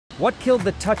What killed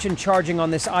the touch and charging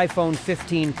on this iPhone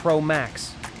 15 Pro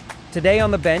Max? Today on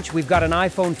the bench, we've got an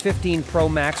iPhone 15 Pro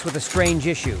Max with a strange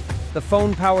issue. The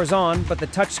phone powers on, but the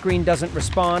touchscreen doesn't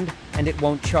respond, and it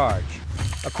won't charge.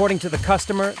 According to the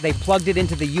customer, they plugged it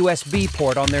into the USB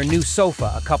port on their new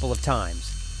sofa a couple of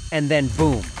times. And then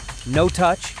boom, no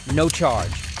touch, no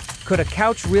charge. Could a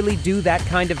couch really do that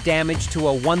kind of damage to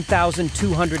a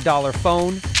 $1,200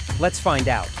 phone? Let's find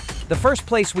out. The first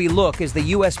place we look is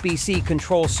the USB-C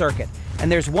control circuit, and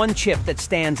there's one chip that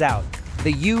stands out,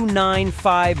 the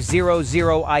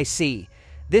U9500IC.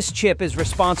 This chip is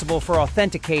responsible for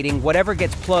authenticating whatever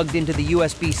gets plugged into the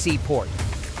USB-C port.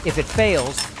 If it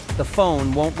fails, the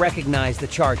phone won't recognize the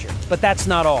charger. But that's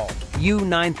not all.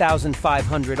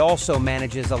 U9500 also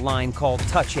manages a line called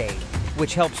Touch Aid,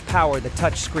 which helps power the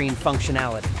touchscreen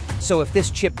functionality. So if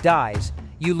this chip dies,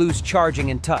 you lose charging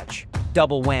and touch.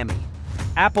 Double whammy.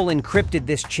 Apple encrypted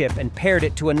this chip and paired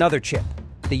it to another chip,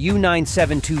 the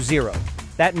U9720.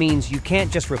 That means you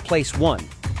can't just replace one,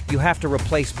 you have to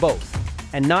replace both.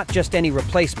 And not just any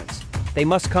replacements. They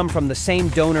must come from the same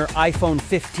donor iPhone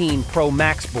 15 Pro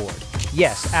Max board.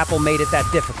 Yes, Apple made it that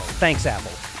difficult. Thanks,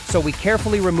 Apple. So we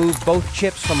carefully removed both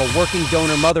chips from a working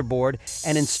donor motherboard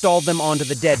and installed them onto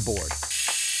the dead board.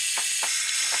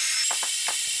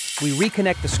 We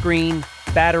reconnect the screen,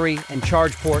 battery, and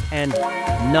charge port, and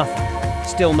nothing.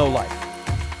 Still no life.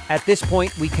 At this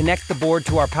point, we connect the board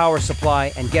to our power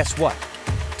supply, and guess what?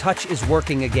 Touch is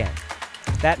working again.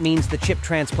 That means the chip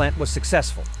transplant was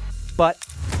successful. But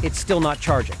it's still not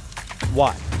charging.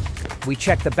 Why? We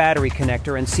check the battery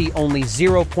connector and see only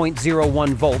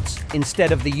 0.01 volts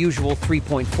instead of the usual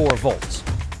 3.4 volts.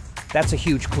 That's a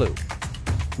huge clue.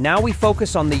 Now we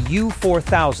focus on the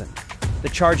U4000, the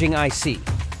charging IC.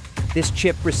 This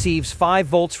chip receives 5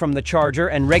 volts from the charger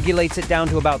and regulates it down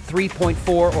to about 3.4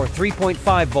 or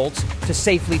 3.5 volts to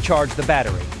safely charge the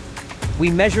battery. We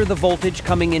measure the voltage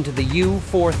coming into the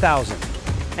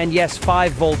U4000, and yes,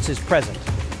 5 volts is present.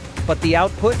 But the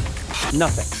output?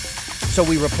 Nothing. So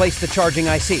we replace the charging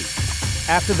IC.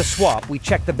 After the swap, we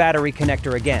check the battery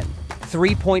connector again.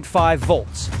 3.5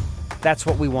 volts. That's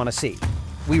what we want to see.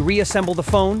 We reassemble the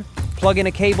phone, plug in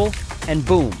a cable, and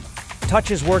boom.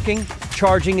 Touch is working,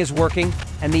 charging is working,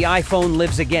 and the iPhone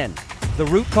lives again. The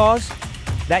root cause?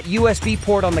 That USB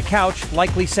port on the couch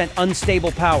likely sent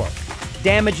unstable power,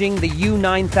 damaging the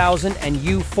U9000 and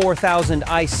U4000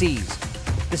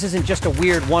 ICs. This isn't just a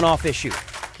weird one-off issue.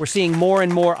 We're seeing more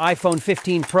and more iPhone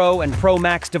 15 Pro and Pro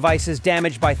Max devices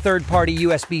damaged by third-party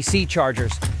USB-C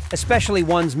chargers, especially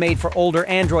ones made for older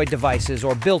Android devices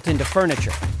or built into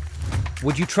furniture.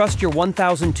 Would you trust your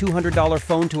 $1,200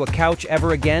 phone to a couch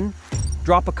ever again?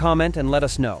 Drop a comment and let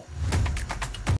us know.